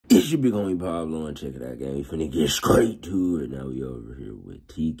It's your big homie Pablo, and check it out, gang. We finna get straight to it. Now we over here with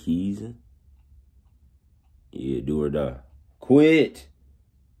Tkeezin. Yeah, do or die. Quit.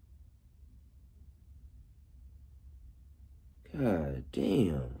 God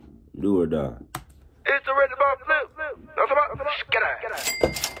damn. Do or die. It's the Red Bar Flip. That's about get out.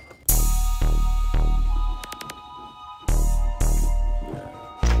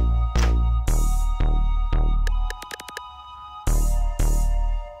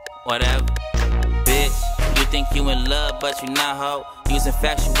 Whatever, bitch, you think you in love, but you not, ho. You was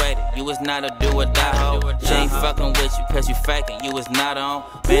infatuated, you was not a do or die, ho. She ain't fucking with you, cause you faking, you was not on.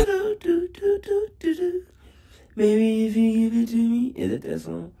 Man. Baby, if you give it to me. Is that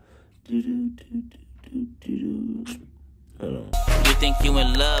song? Hold on. You think you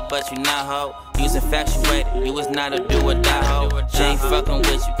in love, but you not, ho. You was infatuated, you was not a do or die, ho. She ain't fucking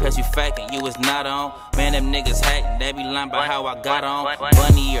with you, cause you faking, you was not on. Man, them niggas hating, they be lying about how I got on.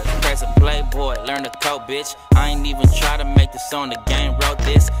 Bunny ears, present playboy, learn the code, bitch. I ain't even try to make this song, the game wrote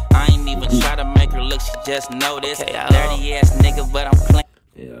this. I ain't even try to make her look, she just know this. Dirty ass nigga, but I'm clean.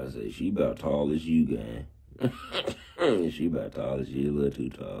 Yeah, I say she about tall as you, gang. She about tall as you, a little too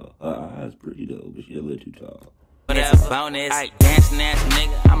tall. Her eyes pretty though, but she a little too tall. Whatever. Bonus, dancing ass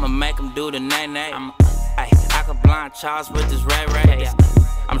nigga, I'ma make him do the nay-nay. I can blind Charles with this ray-ray.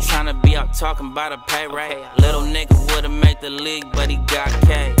 I'm tryna be out talking about a pay rate. Little nigga would've made the league, but he got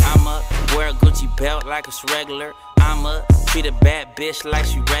K. I'ma wear a Gucci belt like it's regular. I'ma treat a bad bitch like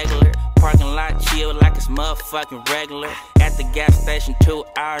she regular. Parking lot chill like it's motherfucking regular. At the gas station 2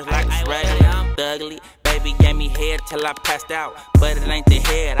 hours like it's regular. Ugly. Baby gave me head till I passed out, but it ain't the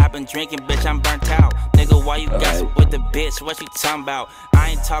head. I been drinking, bitch, I'm burnt out. Nigga, why you gossip with the bitch? What you talking about?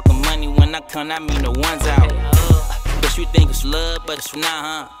 I ain't talking money when I come, I mean the ones out. But you think it's love, but it's not,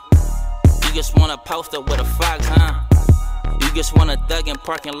 huh? You just wanna post up with a fox, huh? You just wanna thug in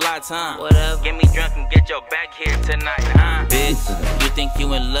parking lots, huh? Whatever. Get me drunk and get your back here tonight, huh? Bitch, you think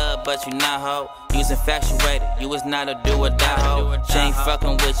you in love, but you not, ho. You was infatuated, you was not a do or die, ho. She ain't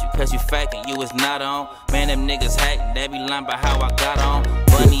fucking with you, cause you faking, you was not on. Man, them niggas hating, they be lying about how I got on.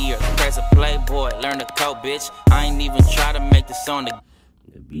 Bunny ears, present playboy, learn the code, bitch. I ain't even try to make this song.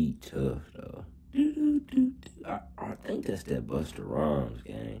 The beat tough, though. I think that's that Busta Rhymes,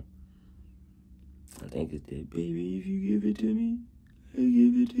 gang. I think it's that, baby, if you give it to me, I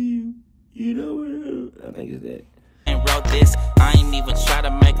give it to you. You know what I think it's that. And wrote this, I ain't even try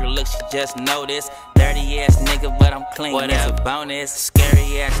to make her look, she just know this. Dirty ass nigga, but I'm clean, that's a bonus.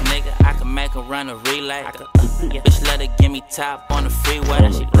 Scary ass nigga, I can make her run a relay. Bitch, let her give me top on the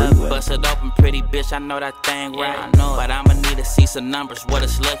freeway. She bust it open, pretty bitch, I know that thing right. But I'ma need to see some numbers, what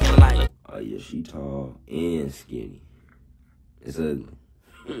it's looking like. Oh yeah, she tall and skinny. It's ugly.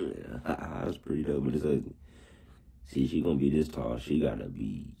 Her eyes pretty though, but it's ugly. See, she gonna be this tall, she gotta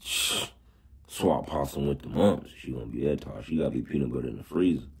be swap possum with the mumps. She gonna be that tall. She gotta be peanut butter in the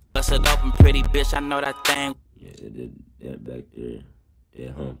freezer. Bust it open, pretty bitch, I know that thing. Yeah, that back there,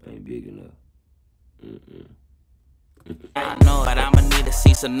 that hump ain't big enough. I know, but I'ma need to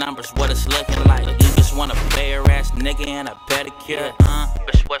see some numbers, what it's looking like. You just want a player ass nigga and a pedicure,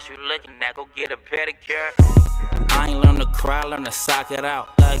 Bitch, what you looking at? Go get a pedicure. I ain't learn to cry, learn to sock it out.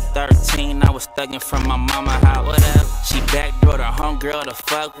 Like 13, I was thugging from my mama house. Whatever. She backdoored her homegirl to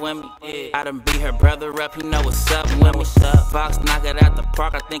fuck with me. I done beat her brother up, he know what's up with me. Fox knock it out the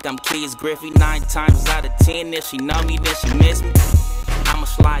park, I think I'm Keys Griffey. 9 times out of 10, if she know me, then she miss me. I'ma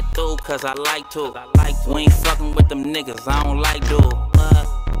slide through cause I like to. We ain't fucking with them niggas, I don't like dude.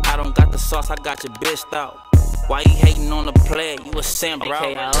 I don't got the sauce, I got your bitch though. Why you hating on the player? You a simp, bro.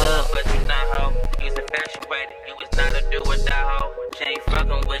 But you not, ho. You was infatuated, you was not a do or die, ho. She ain't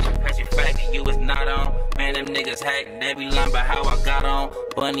fucking with you cause you faking, you was not on. Man, them niggas hating, they be lying about how I got on.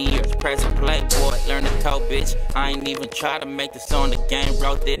 Bunny ears, present playboy, learn the code, bitch. I ain't even try to make this on, the game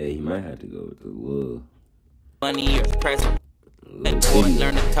wrote this. Yeah, you might have to go with the little Bunny ears, present playboy,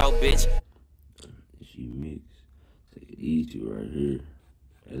 learn the code, bitch. She mixed. Take these two right here.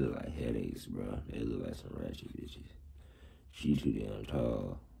 They look like headaches, bro. They look like some ratchet bitches. She too damn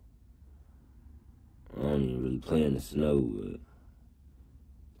tall. I don't even really play in the snow, but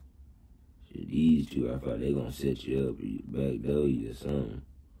shit, these two, I thought they gonna set you up or backdoor you or something.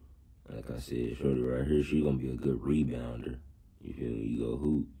 Like I said, shorty right here, she gonna be a good rebounder. You feel me? You go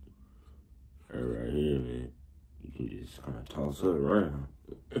hoop. Her right here, man. You can just kind of toss her around.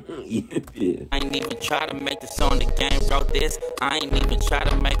 Yeah. I ain't even try to make this on, the game wrote this. I ain't even try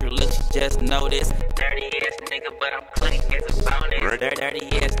to make her look, she just know this. Dirty ass nigga, but I'm clean, it's a bonus. Dirty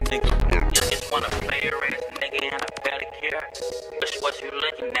ass nigga, you just wanna play your ass nigga and a pedicure. Bitch, what what you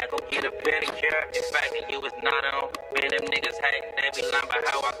looking at, go get a pedicure. In fact, that you was not on. Man, them niggas hate, they be lying about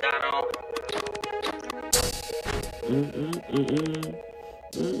how I got on.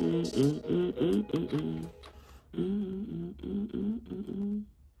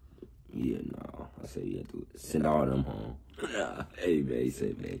 Yeah, no. I say you have to send all them home. Hey, man,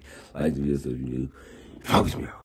 say, man. Like the video so you new. Focus me out.